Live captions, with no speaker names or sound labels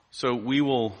So we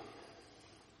will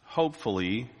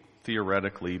hopefully,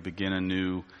 theoretically, begin a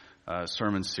new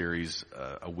sermon series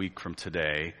a week from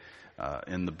today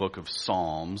in the book of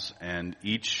Psalms. And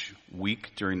each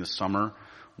week during the summer,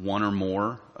 one or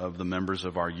more of the members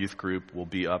of our youth group will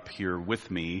be up here with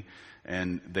me.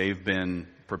 And they've been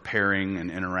preparing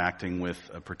and interacting with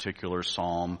a particular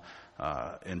psalm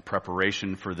in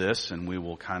preparation for this. And we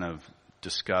will kind of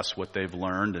discuss what they've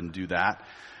learned and do that.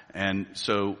 And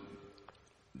so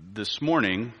this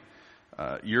morning,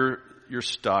 you're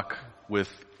stuck with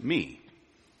me,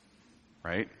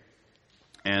 right?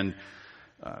 And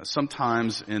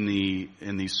sometimes in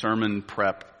the sermon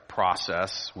prep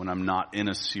process, when I'm not in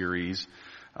a series,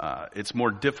 it's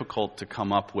more difficult to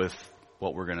come up with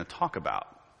what we're going to talk about.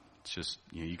 It's just,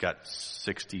 you got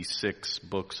 66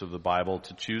 books of the Bible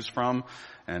to choose from,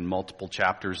 and multiple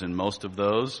chapters in most of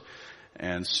those,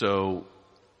 and so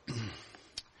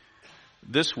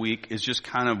this week is just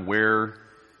kind of where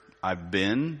I've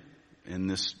been in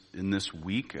this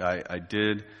week. I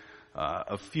did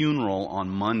a funeral on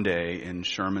Monday in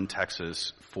Sherman,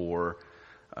 Texas for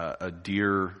a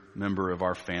dear member of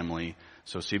our family.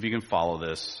 So see if you can follow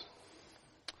this.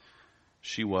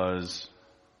 She was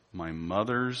my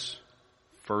mother's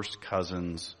first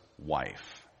cousin's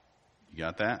wife. You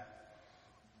got that?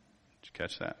 Did you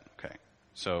catch that? Okay.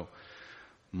 So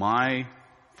my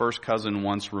first cousin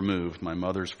once removed, my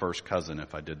mother's first cousin,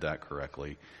 if I did that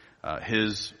correctly,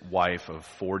 his wife of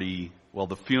 40, well,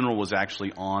 the funeral was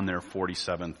actually on their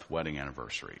 47th wedding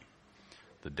anniversary,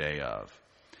 the day of.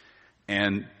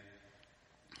 And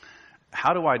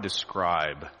how do I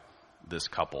describe this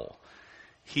couple?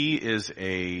 He is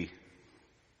and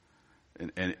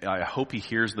I hope he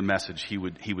hears the message, he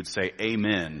would say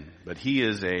amen, but he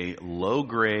is a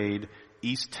low-grade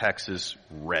East Texas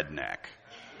redneck.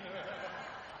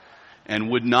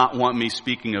 And would not want me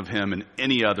speaking of him in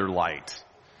any other light,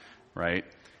 right?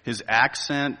 His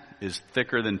accent is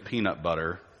thicker than peanut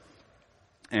butter,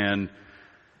 and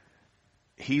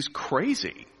he's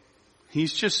crazy.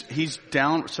 He's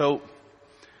down. So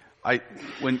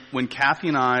when Kathy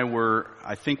and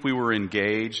I think we were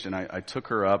engaged, and I took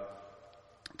her up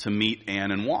to meet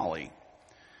Ann and Wally.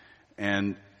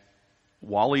 And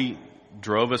Wally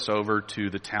drove us over to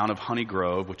the town of Honey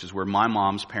Grove, which is where my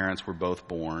mom's parents were both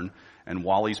born, and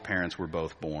Wally's parents were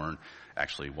both born.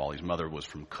 Actually, Wally's mother was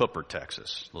from Cooper,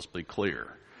 Texas. Let's be clear.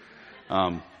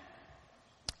 So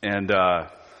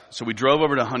we drove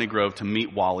over to Honey Grove to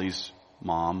meet Wally's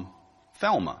mom,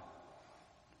 Thelma,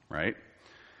 right?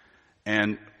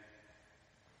 And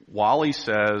Wally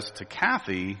says to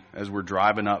Kathy, as we're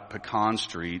driving up Pecan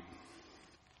Street,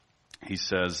 he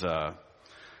says,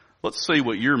 let's see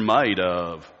what you're made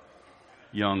of,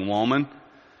 young woman.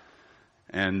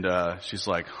 And she's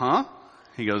like, huh?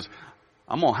 He goes,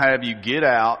 I'm going to have you get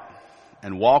out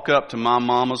and walk up to my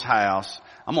mama's house.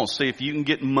 I'm going to see if you can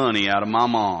get money out of my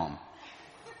mom.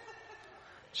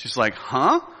 She's like,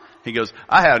 huh? He goes,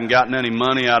 I haven't gotten any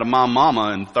money out of my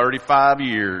mama in 35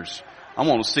 years. I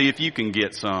want to see if you can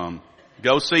get some.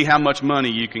 Go see how much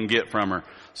money you can get from her.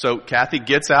 So Kathy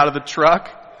gets out of the truck,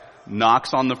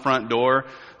 knocks on the front door,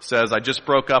 says, I just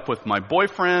broke up with my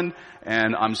boyfriend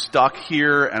and I'm stuck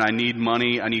here and I need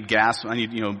money, I need gas, I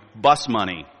need, bus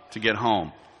money to get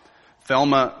home.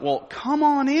 Thelma, well, come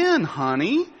on in,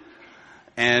 honey.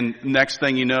 And next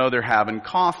thing you know, they're having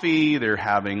coffee, they're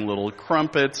having little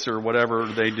crumpets or whatever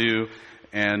they do.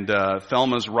 And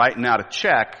Thelma's writing out a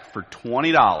check for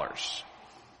 $20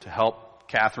 to help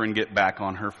Catherine get back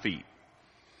on her feet.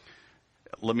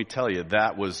 Let me tell you,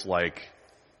 that was like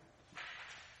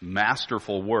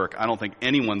masterful work. I don't think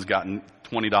anyone's gotten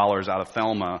 $20 out of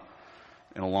Thelma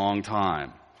in a long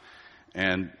time.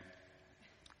 And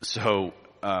so,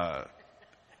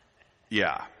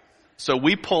 So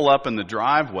we pull up in the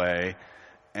driveway,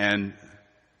 and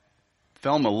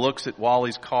Thelma looks at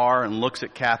Wally's car and looks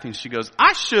at Kathy, and she goes,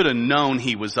 I should have known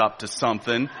he was up to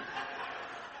something.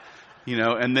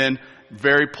 And then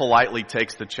very politely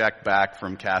takes the check back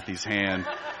from Kathy's hand.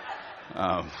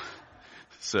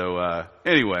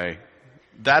 Anyway,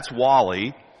 that's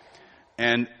Wally.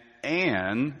 And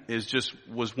Ann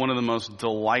was one of the most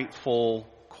delightful,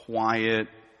 quiet,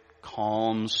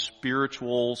 calm,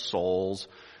 spiritual souls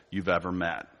you've ever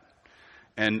met.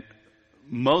 And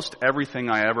most everything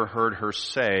I ever heard her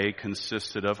say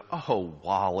consisted of, oh,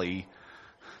 Wally,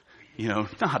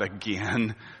 not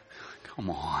again.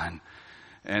 Come on.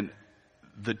 And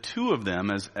the two of them,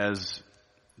 as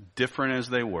different as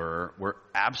they were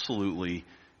absolutely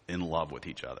in love with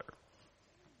each other.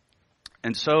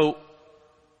 And so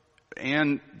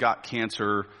Ann got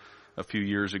cancer a few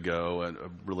years ago, a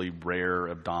really rare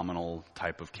abdominal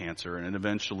type of cancer, and it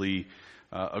eventually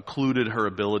occluded her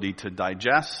ability to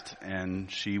digest,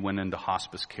 and she went into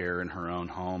hospice care in her own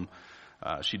home.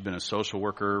 She'd been a social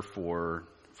worker for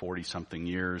 40-something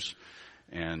years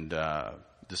and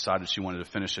decided she wanted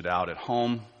to finish it out at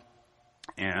home,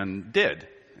 and did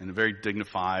in a very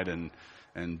dignified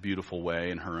and beautiful way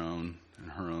in her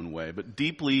own way. But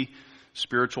deeply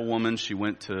spiritual woman. She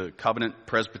went to Covenant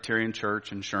Presbyterian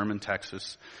Church in Sherman,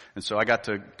 Texas. And so I got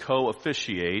to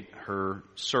co-officiate her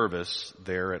service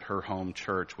there at her home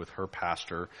church with her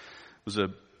pastor. It was a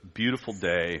beautiful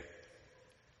day.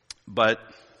 But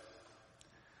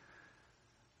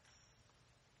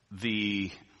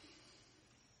the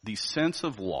sense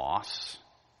of loss,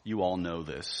 you all know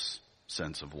this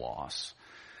sense of loss,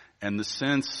 and the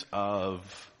sense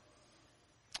of,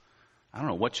 I don't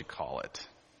know what you call it,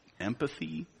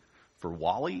 empathy for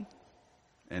Wally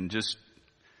and just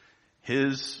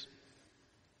his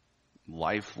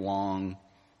lifelong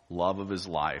love of his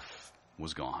life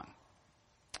was gone.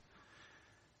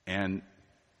 And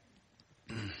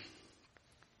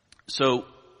so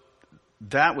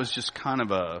that was just kind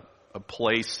of a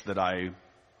place that I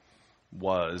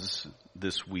was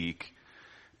this week.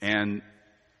 And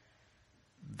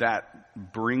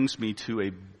that brings me to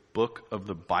a book of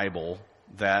the Bible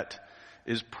that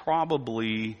is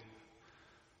probably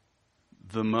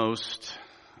the most,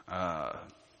 I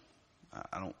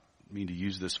don't mean to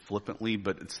use this flippantly,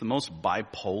 but it's the most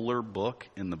bipolar book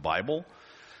in the Bible.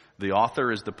 The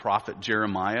author is the prophet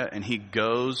Jeremiah, and he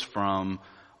goes from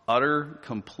utter,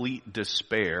 complete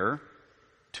despair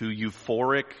to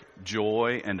euphoric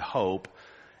joy and hope,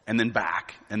 and then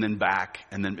back, and then back,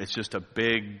 and then it's just a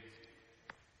big,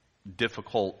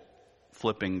 difficult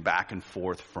flipping back and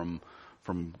forth from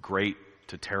great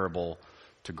to terrible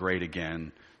to great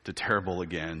again, to terrible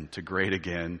again, to great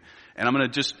again. And I'm going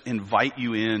to just invite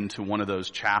you into one of those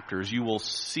chapters. You will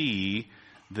see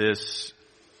this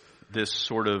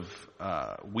sort of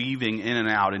weaving in and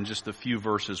out in just a few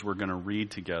verses we're going to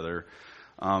read together.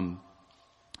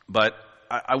 But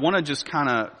I want to just kind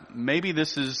of, maybe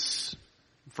this is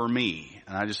for me,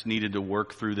 and I just needed to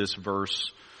work through this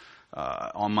verse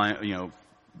on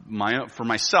for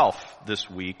myself this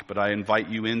week, but I invite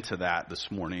you into that this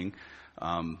morning.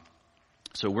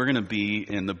 So we're going to be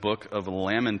in the book of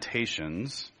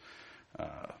Lamentations,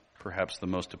 perhaps the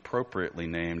most appropriately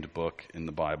named book in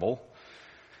the Bible.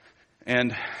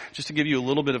 And just to give you a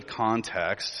little bit of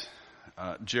context,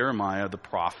 Jeremiah the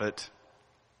prophet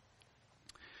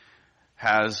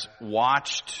has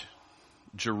watched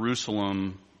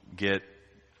Jerusalem get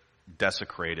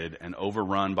desecrated and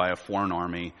overrun by a foreign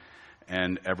army,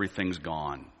 and everything's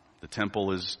gone. The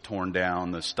temple is torn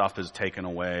down. The stuff is taken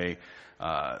away.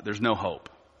 There's no hope.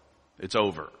 It's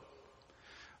over.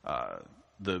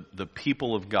 The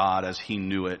people of God as he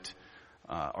knew it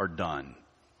are done.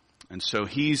 And so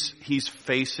he's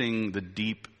facing the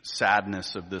deep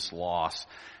sadness of this loss,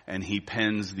 and he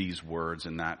pens these words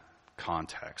in that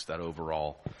context, that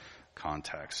overall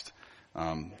context.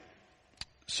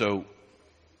 So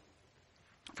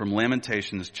from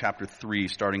Lamentations chapter 3,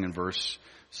 starting in verse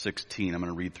 16, I'm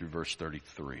going to read through verse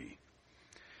 33.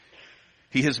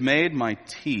 He has made my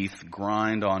teeth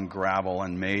grind on gravel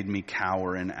and made me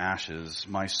cower in ashes.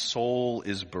 My soul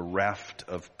is bereft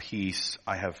of peace.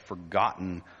 I have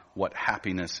forgotten what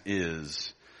happiness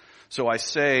is. So I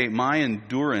say, my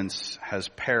endurance has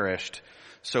perished,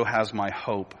 so has my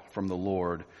hope from the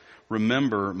Lord.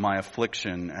 Remember my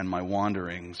affliction and my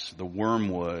wanderings, the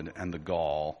wormwood and the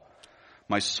gall.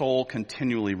 My soul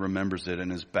continually remembers it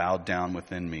and is bowed down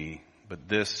within me. But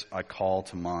this I call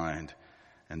to mind,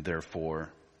 and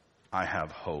therefore I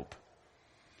have hope.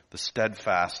 The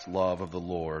steadfast love of the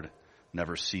Lord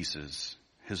never ceases.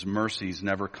 His mercies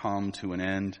never come to an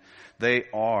end. They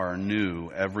are new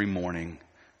every morning.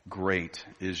 Great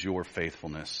is your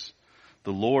faithfulness.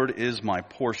 The Lord is my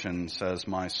portion, says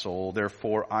my soul.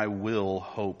 Therefore I will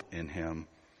hope in him.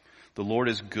 The Lord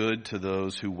is good to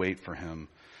those who wait for him,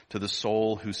 to the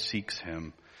soul who seeks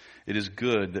him. It is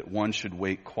good that one should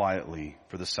wait quietly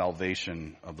for the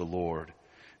salvation of the Lord.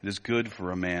 It is good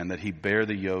for a man that he bear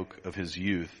the yoke of his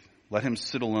youth. Let him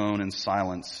sit alone in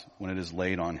silence when it is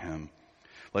laid on him.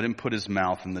 Let him put his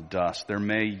mouth in the dust. There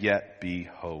may yet be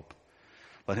hope.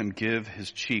 Let him give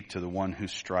his cheek to the one who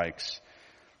strikes,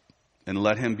 and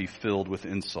let him be filled with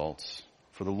insults.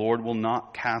 For the Lord will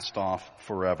not cast off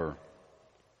forever.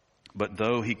 But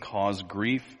though he cause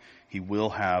grief, he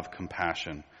will have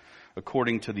compassion,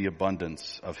 according to the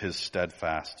abundance of his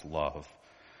steadfast love.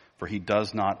 For he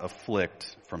does not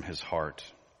afflict from his heart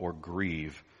or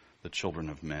grieve the children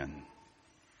of men.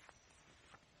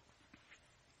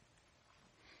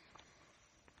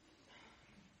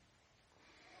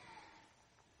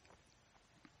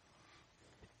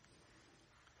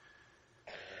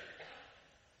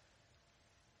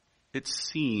 It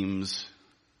seems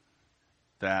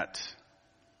that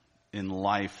in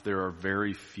life there are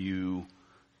very few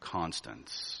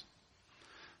constants.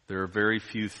 There are very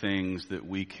few things that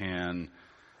we can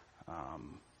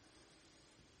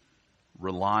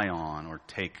rely on or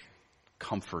take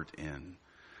comfort in.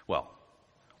 Well,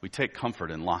 we take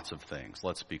comfort in lots of things,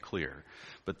 let's be clear.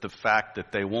 But the fact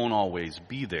that they won't always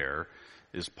be there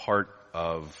is part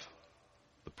of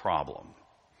the problem.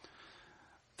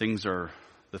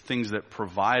 The things that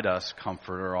provide us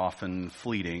comfort are often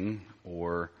fleeting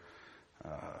or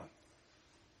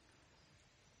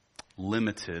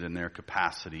limited in their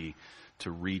capacity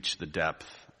to reach the depth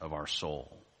of our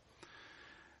soul.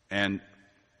 And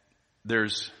there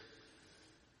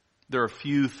are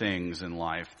few things in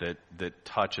life that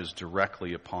touches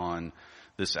directly upon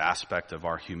this aspect of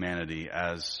our humanity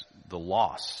as the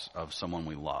loss of someone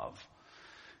we love.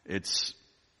 It's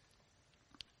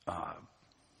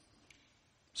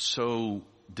so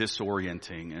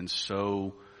disorienting and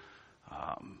so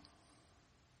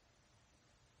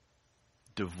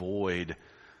devoid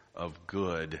of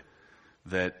good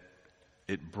that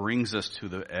it brings us to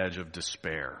the edge of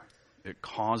despair. It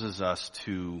causes us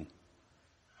to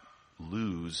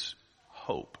lose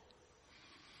hope.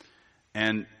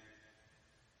 And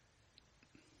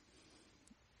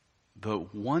the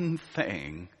one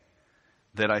thing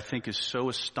that I think is so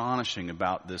astonishing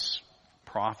about this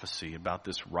prophecy, about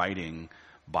this writing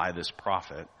by this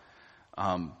prophet,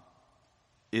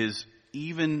 is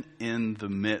even in the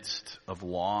midst of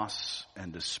loss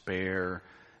and despair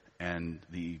and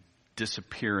the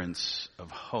disappearance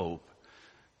of hope,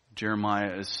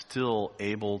 Jeremiah is still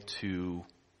able to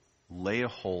lay a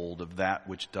hold of that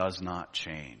which does not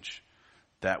change,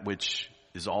 that which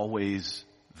is always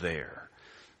there,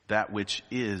 that which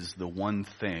is the one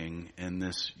thing in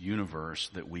this universe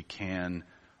that we can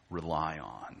rely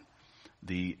on,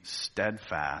 the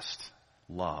steadfast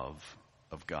love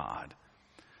of God.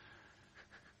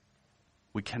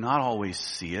 We cannot always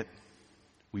see it.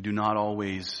 We do not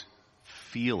always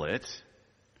feel it,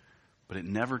 but it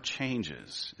never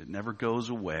changes. It never goes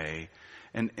away.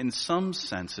 And in some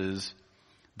senses,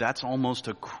 that's almost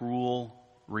a cruel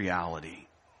reality,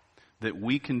 that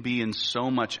we can be in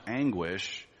so much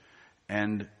anguish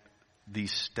and the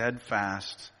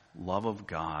steadfast love of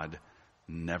God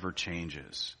never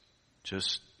changes,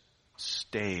 just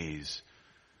stays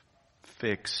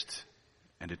fixed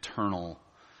and eternal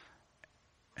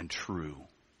and true.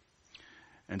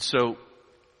 And so,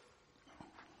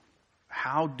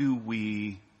 how do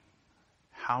we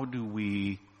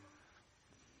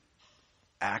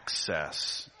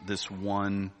access this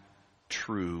one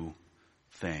true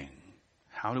thing?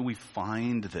 How do we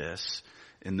find this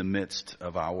in the midst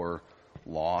of our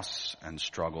loss and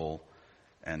struggle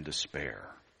and despair?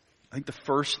 I think the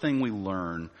first thing we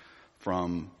learn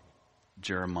from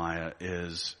Jeremiah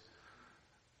is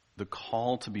the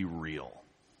call to be real.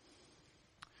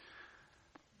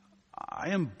 I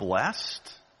am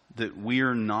blessed that we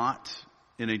are not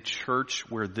in a church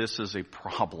where this is a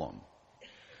problem.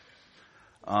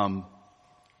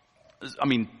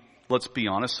 Let's be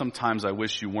honest, sometimes I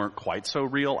wish you weren't quite so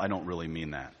real. I don't really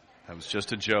mean that. That was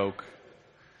just a joke.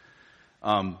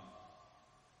 But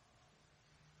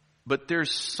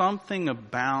there's something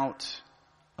about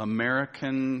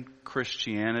American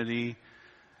Christianity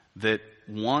that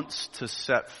wants to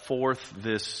set forth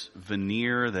this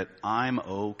veneer that I'm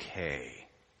okay.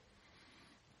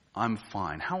 I'm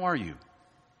fine. How are you?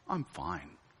 I'm fine.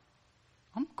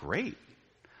 I'm great.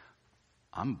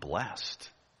 I'm blessed,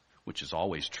 which is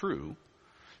always true,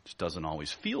 just doesn't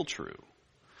always feel true.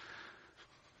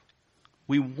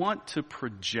 We want to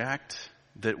project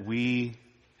that we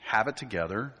have it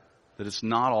together, that it's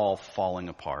not all falling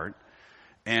apart.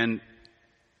 And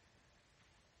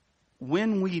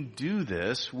when we do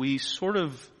this, we sort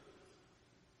of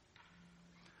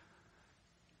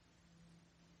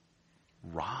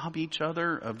rob each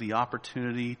other of the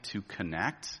opportunity to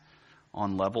connect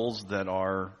on levels that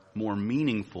are more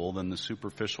meaningful than the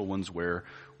superficial ones where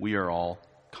we are all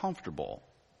comfortable.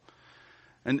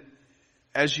 And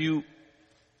as you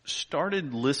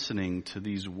started listening to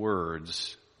these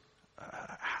words,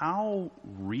 how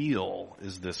real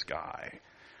is this guy?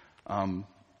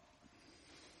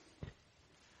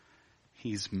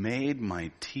 He's made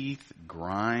my teeth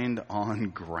grind on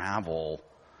gravel.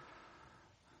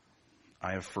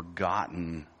 I have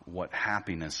forgotten what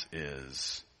happiness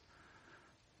is.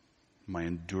 My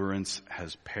endurance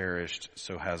has perished,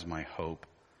 so has my hope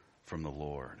from the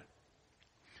Lord.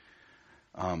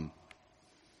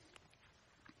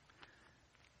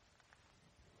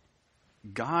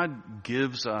 God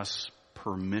gives us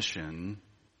permission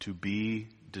to be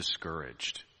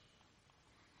discouraged.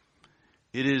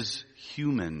 It is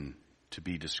human to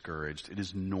be discouraged. It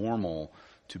is normal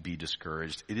to be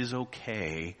discouraged. It is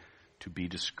okay to be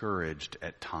discouraged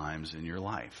at times in your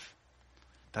life.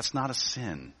 That's not a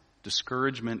sin.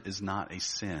 Discouragement is not a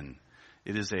sin.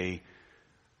 It is a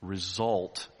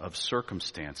result of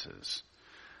circumstances.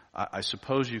 I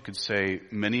suppose you could say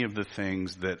many of the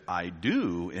things that I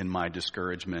do in my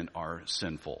discouragement are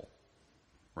sinful,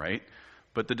 right?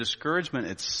 But the discouragement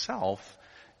itself,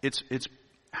 it's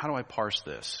how do I parse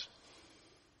this?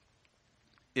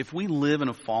 If we live in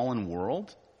a fallen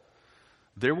world,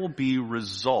 there will be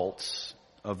results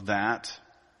of that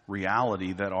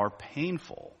reality that are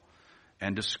painful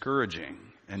and discouraging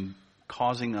and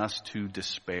causing us to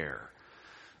despair.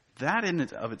 That in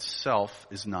and of itself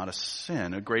is not a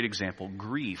sin. A great example,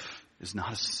 grief is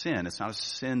not a sin. It's not a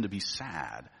sin to be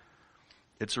sad.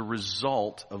 It's a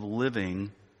result of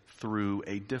living through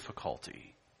a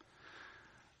difficulty.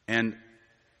 And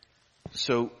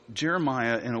so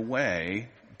Jeremiah, in a way,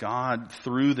 God,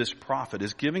 through this prophet,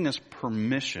 is giving us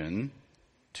permission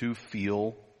to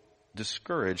feel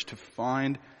discouraged, to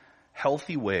find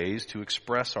healthy ways to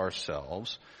express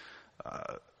ourselves.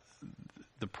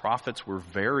 The prophets were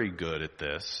very good at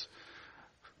this.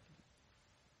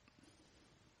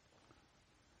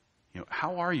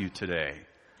 How are you today?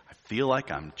 I feel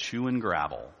like I'm chewing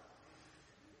gravel.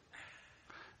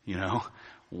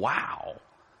 Wow.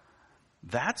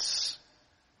 That's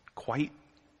quite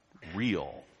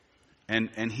real.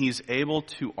 And he's able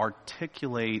to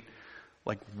articulate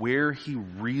where he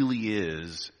really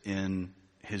is in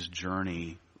his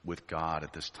journey with God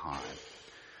at this time.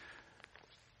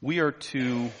 We are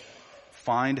to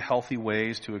find healthy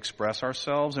ways to express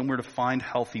ourselves, and we're to find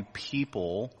healthy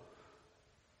people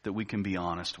that we can be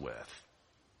honest with.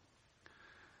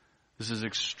 This is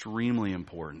extremely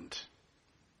important,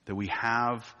 that we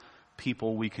have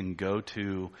people we can go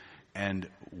to and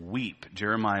weep.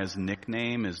 Jeremiah's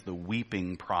nickname is the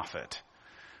weeping prophet.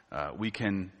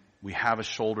 We have a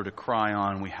shoulder to cry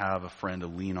on. We have a friend to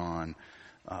lean on.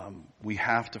 We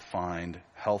have to find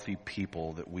healthy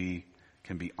people that we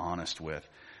can be honest with.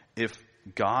 If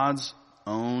God's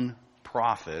own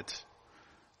prophet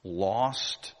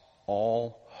lost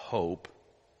all hope,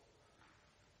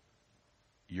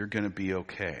 you're going to be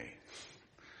okay.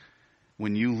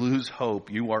 When you lose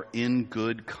hope, you are in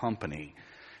good company.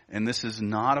 And this is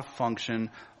not a function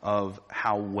of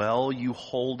how well you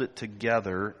hold it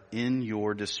together in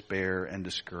your despair and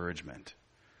discouragement.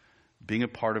 Being a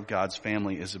part of God's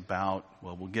family is about,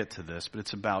 we'll get to this, but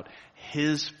it's about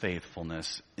His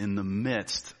faithfulness in the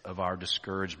midst of our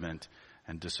discouragement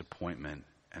and disappointment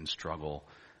and struggle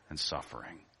and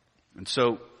suffering. And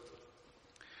so,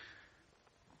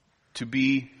 to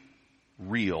be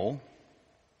real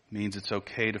means it's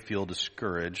okay to feel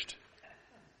discouraged,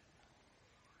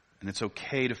 and it's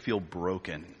okay to feel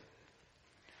broken.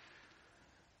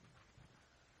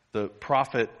 The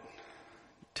prophet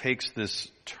takes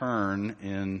this turn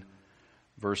in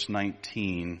verse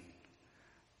 19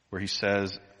 where he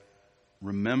says,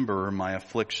 "Remember my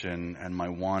affliction and my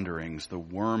wanderings, the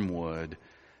wormwood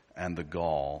and the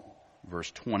gall."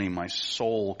 Verse 20, "My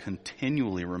soul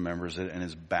continually remembers it and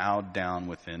is bowed down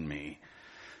within me."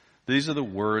 These are the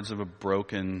words of a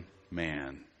broken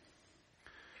man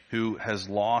who has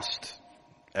lost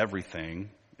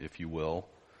everything, if you will,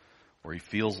 or he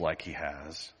feels like he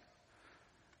has.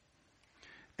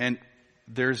 And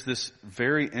there's this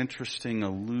very interesting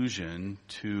allusion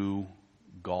to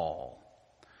gall.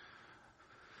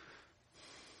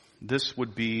 This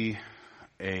would be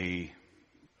an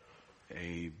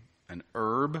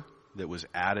herb that was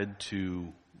added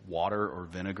to water or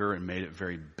vinegar and made it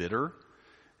very bitter.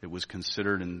 It was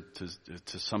considered,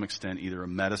 to some extent, either a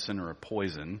medicine or a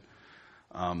poison.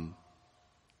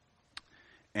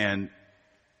 And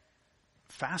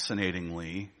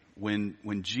fascinatingly,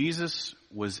 when Jesus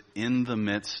was in the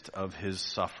midst of his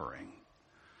suffering,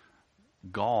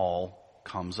 gall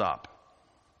comes up.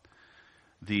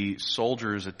 The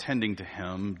soldiers attending to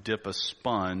him dip a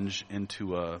sponge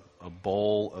into a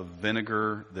bowl of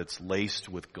vinegar that's laced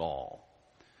with gall.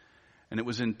 And it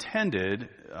was intended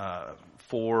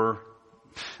for,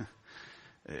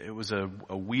 it was a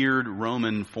weird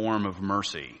Roman form of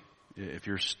mercy. If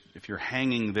you're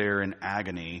hanging there in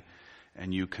agony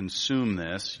and you consume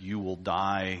this, you will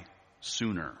die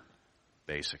sooner,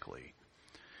 basically.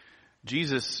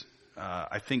 Jesus,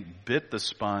 I think, bit the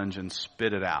sponge and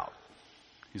spit it out.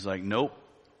 He's like, "Nope,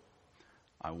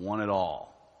 I want it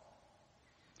all.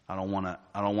 I don't want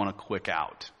to quick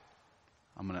out.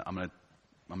 I'm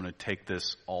gonna take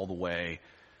this all the way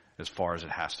as far as it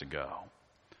has to go."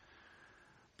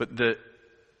 But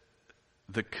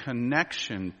the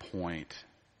connection point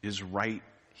is right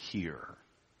here.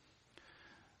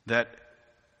 That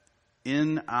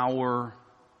in our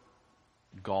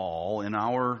gall, in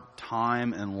our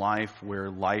time in life where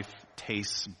life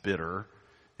tastes bitter,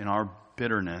 in our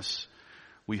bitterness,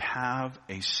 we have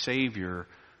a Savior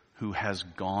who has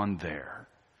gone there.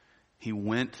 He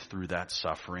went through that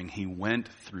suffering. He went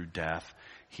through death.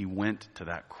 He went to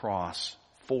that cross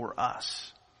for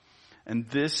us. And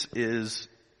this is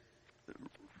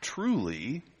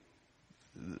truly,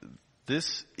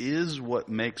 this is what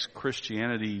makes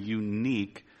Christianity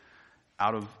unique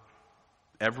out of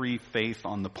every faith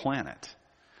on the planet.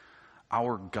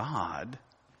 Our God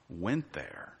went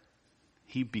there.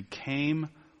 He became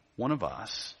one of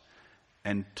us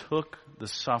and took the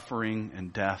suffering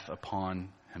and death upon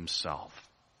himself.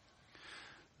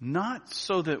 Not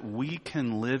so that we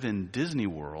can live in Disney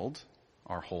World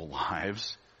our whole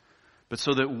lives, but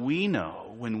so that we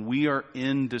know when we are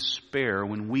in despair,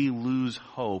 when we lose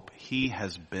hope, he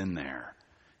has been there.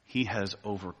 He has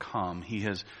overcome. He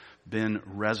has been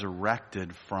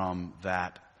resurrected from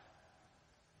that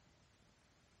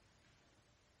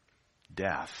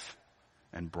death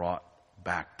and brought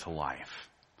back to life.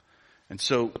 And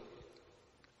so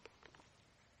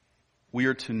we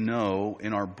are to know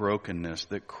in our brokenness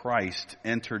that Christ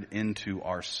entered into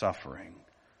our suffering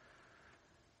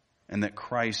and that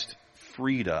Christ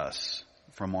freed us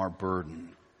from our burden.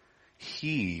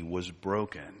 He was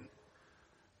broken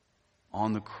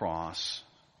on the cross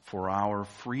for our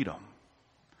freedom.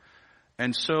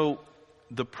 And so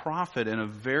the prophet, in a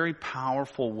very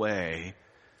powerful way,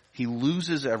 he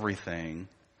loses everything.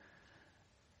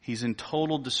 He's in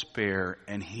total despair,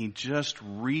 and he just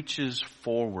reaches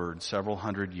forward several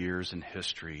hundred years in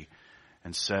history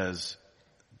and says,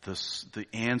 the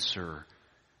answer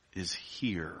is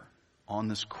here on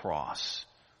this cross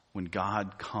when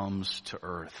God comes to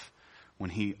earth, when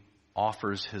he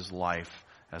offers his life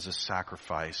as a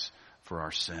sacrifice for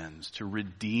our sins, to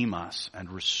redeem us and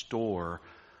restore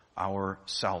our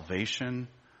salvation,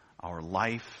 our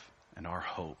life, and our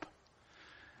hope.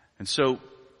 And so,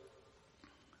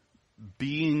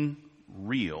 being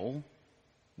real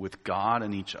with God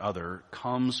and each other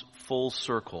comes full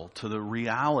circle to the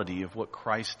reality of what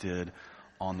Christ did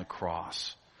on the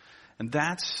cross. And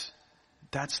that's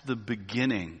the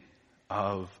beginning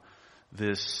of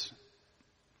this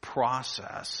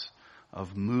process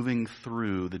of moving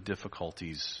through the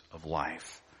difficulties of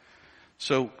life.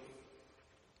 So,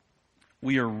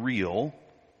 we are real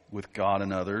with God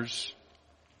and others,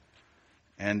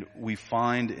 and we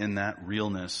find in that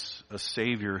realness a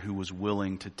Savior who was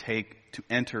willing to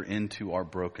enter into our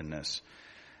brokenness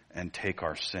and take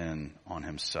our sin on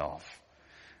himself.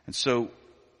 And so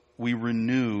we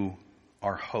renew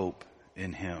our hope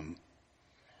in him.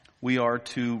 We are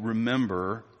to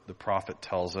remember, the prophet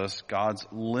tells us, God's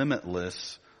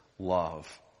limitless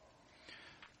love.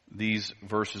 These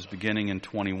verses beginning in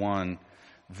 21,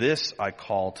 this I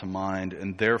call to mind,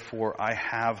 and therefore I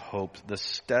have hoped. The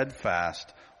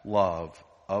steadfast love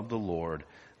of the Lord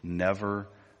never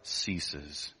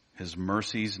ceases. His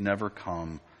mercies never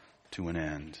come to an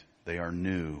end. They are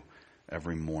new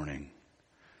every morning.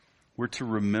 We're to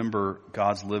remember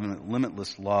God's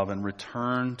limitless love and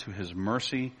return to his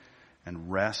mercy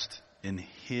and rest in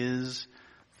his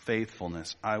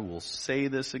faithfulness. I will say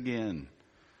this again.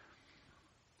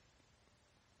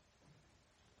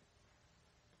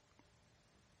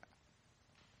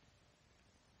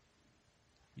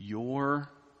 Your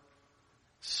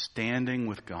standing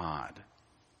with God,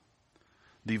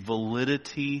 the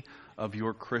validity of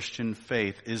your Christian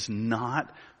faith is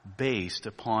not based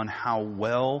upon how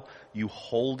well you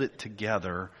hold it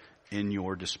together in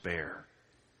your despair.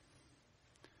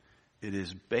 It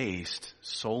is based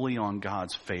solely on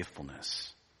God's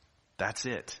faithfulness. That's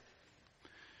it.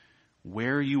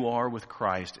 Where you are with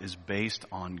Christ is based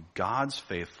on God's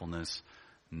faithfulness,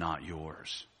 not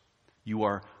yours. You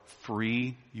are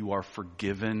free, you are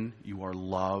forgiven, you are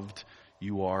loved,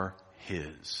 you are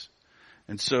his.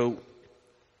 And so,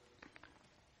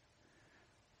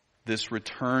 this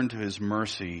return to his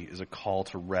mercy is a call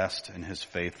to rest in his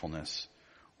faithfulness.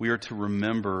 We are to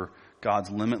remember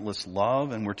God's limitless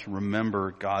love, and we're to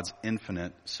remember God's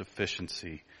infinite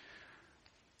sufficiency.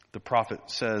 The prophet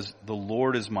says, "The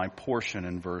Lord is my portion,"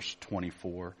 in verse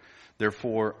 24.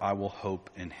 "Therefore I will hope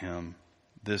in him."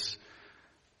 This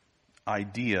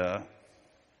idea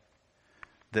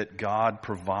that God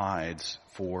provides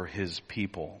for his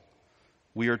people.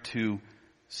 We are to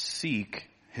seek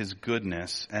his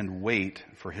goodness and wait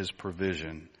for his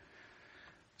provision.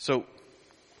 So,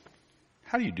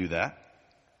 how do you do that?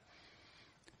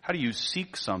 How do you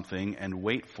seek something and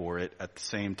wait for it at the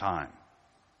same time?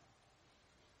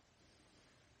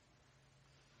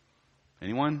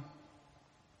 Anyone?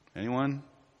 Anyone?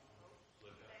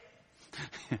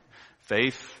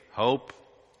 Faith, hope,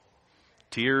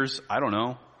 tears, I don't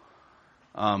know.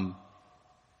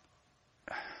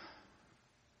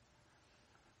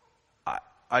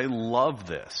 I love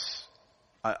this.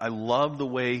 I love the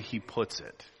way he puts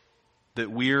it.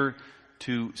 That we're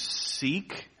to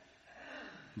seek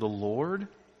the Lord,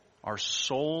 our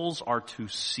souls are to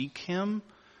seek him,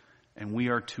 and we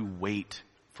are to wait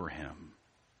for him.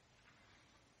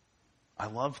 I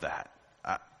love that.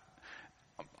 I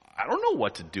don't know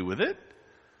what to do with it.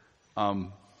 What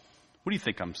do you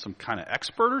think? I'm some kind of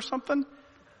expert or something?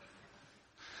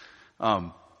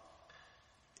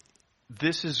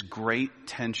 This is great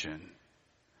tension.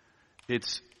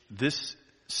 This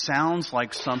sounds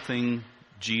like something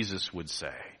Jesus would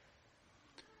say.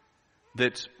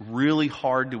 That's really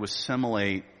hard to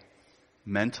assimilate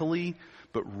mentally,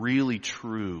 but really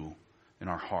true in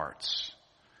our hearts.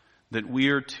 That we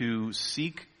are to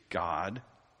seek God,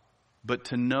 but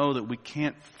to know that we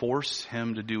can't force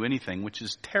him to do anything, which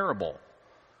is terrible.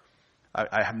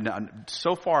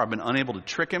 So far I've been unable to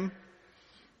trick him,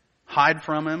 hide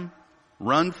from him,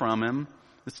 run from him.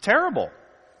 It's terrible.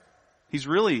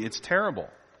 It's terrible.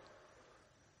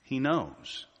 He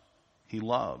knows. He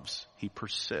loves. He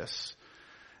persists.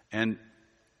 And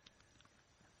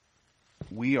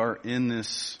we are in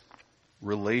this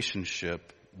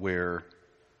relationship where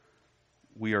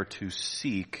we are to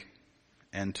seek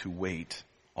and to wait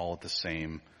all at the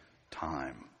same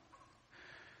time.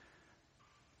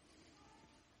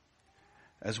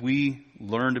 As we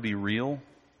learn to be real,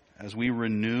 as we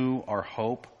renew our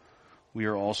hope, we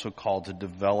are also called to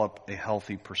develop a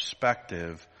healthy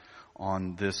perspective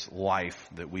on this life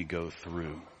that we go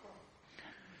through.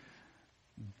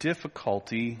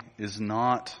 Difficulty is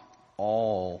not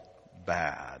all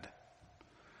bad.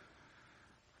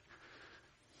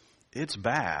 It's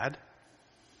bad,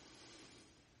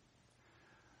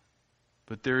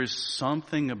 but there is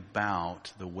something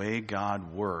about the way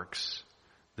God works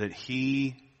that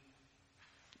he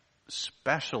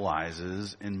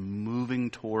specializes in moving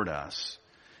toward us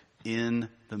in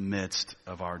the midst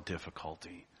of our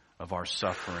difficulty, of our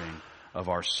suffering, of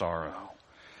our sorrow.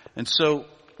 And so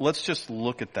let's just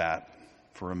look at that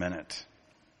for a minute.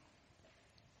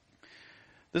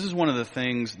 This is one of the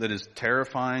things that is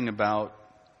terrifying about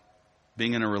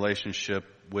being in a relationship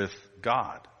with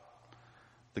God,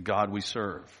 the God we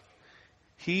serve.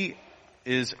 He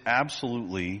is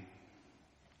absolutely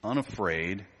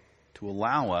unafraid to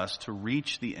allow us to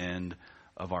reach the end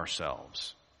of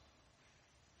ourselves.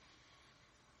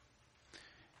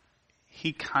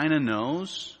 He kind of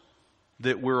knows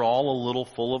that we're all a little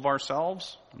full of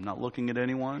ourselves. I'm not looking at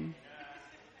anyone.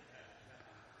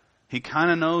 He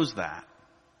kind of knows that.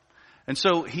 And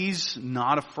so he's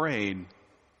not afraid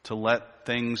to let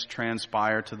things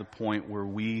transpire to the point where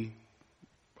we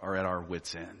are at our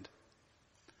wits' end.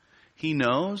 He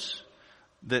knows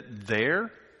that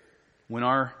when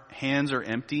our hands are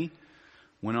empty,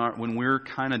 when we're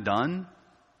kind of done,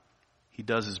 he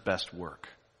does his best work.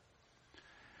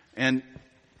 And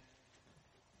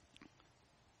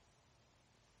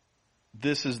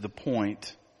this is the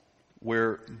point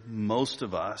where most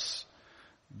of us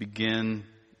begin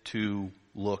to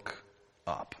look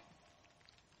up.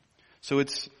 So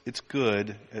it's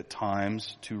good at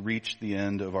times to reach the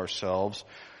end of ourselves,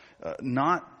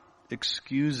 not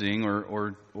excusing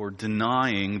or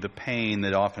denying the pain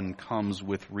that often comes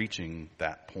with reaching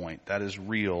that point. That is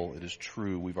real. It is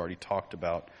true. We've already talked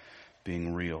about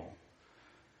being real.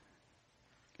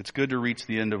 It's good to reach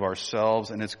the end of ourselves,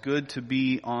 and it's good to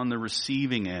be on the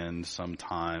receiving end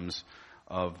sometimes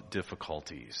of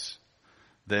difficulties.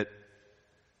 That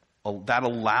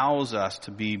allows us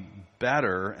to be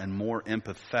better and more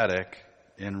empathetic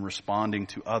in responding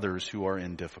to others who are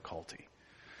in difficulty.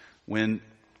 When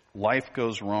life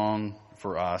goes wrong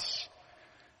for us,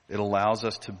 it allows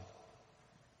us to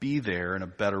be there in a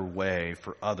better way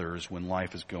for others when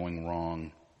life is going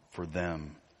wrong for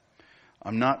them.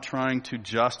 I'm not trying to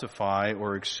justify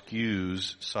or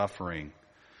excuse suffering.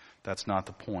 That's not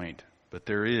the point. But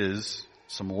there is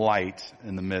some light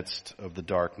in the midst of the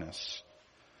darkness.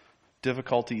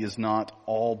 Difficulty is not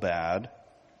all bad,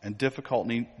 and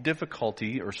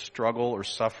difficulty or struggle or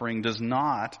suffering does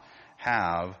not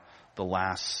have the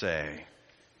last say.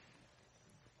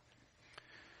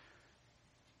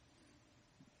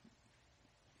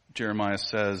 Jeremiah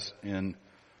says in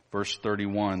verse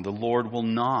 31, "The Lord will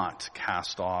not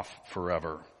cast off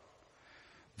forever.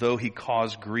 Though he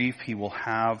cause grief, he will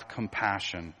have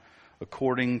compassion.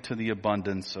 according to the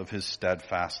abundance of his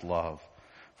steadfast love.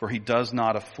 For he does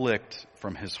not afflict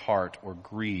from his heart or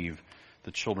grieve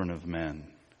the children of men.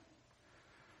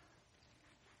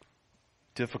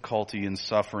 Difficulty and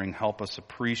suffering help us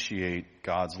appreciate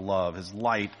God's love. His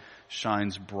light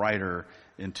shines brighter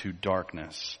into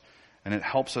darkness, and it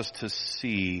helps us to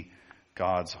see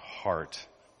God's heart.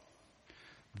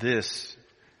 This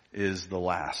is the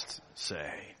last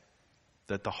say,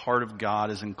 that the heart of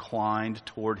God is inclined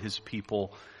toward his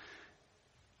people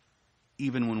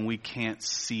even when we can't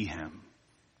see him,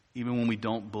 even when we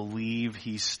don't believe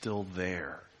he's still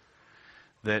there,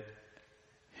 that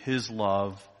his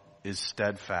love is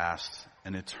steadfast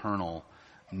and eternal,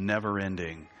 never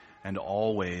ending, and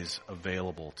always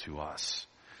available to us.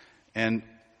 And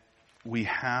we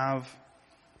have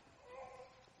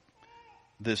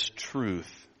this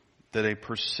truth that a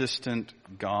persistent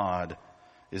God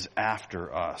is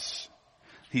after us.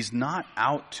 He's not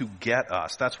out to get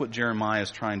us. That's what Jeremiah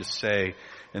is trying to say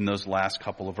in those last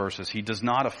couple of verses. He does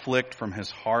not afflict from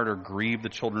his heart or grieve the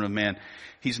children of man.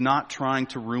 He's not trying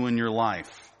to ruin your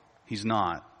life. He's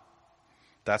not.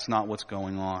 That's not what's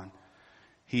going on.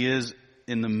 He is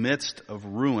in the midst of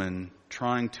ruin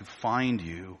trying to find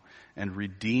you and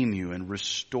redeem you and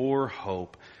restore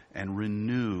hope and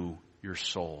renew your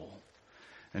soul.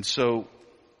 And so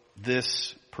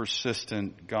this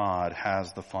persistent God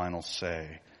has the final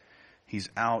say. He's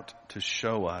out to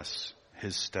show us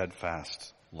his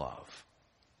steadfast love.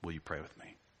 Will you pray with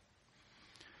me?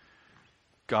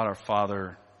 God our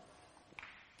Father,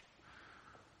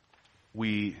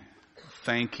 we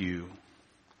thank you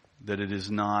that it is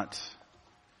not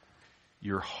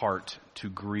your heart to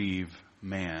grieve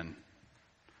man,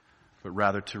 but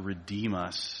rather to redeem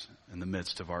us in the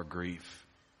midst of our grief.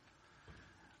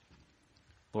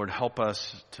 Lord, help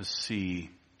us to see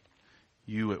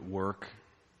you at work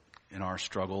in our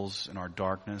struggles, in our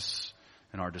darkness,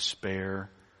 in our despair.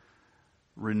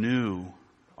 Renew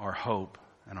our hope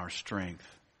and our strength.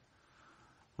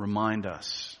 Remind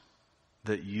us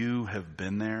that you have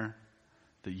been there,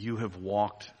 that you have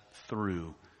walked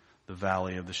through the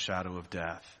valley of the shadow of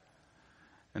death,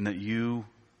 and that you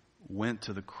went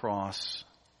to the cross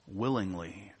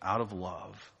willingly, out of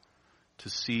love, to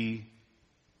see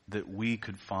that we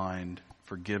could find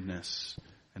forgiveness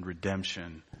and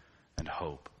redemption and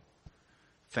hope.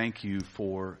 Thank you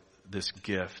for this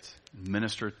gift.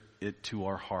 Minister it to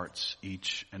our hearts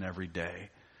each and every day.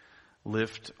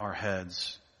 Lift our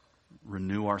heads,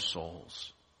 renew our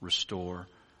souls, restore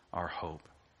our hope.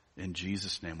 In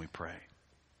Jesus' name we pray.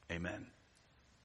 Amen.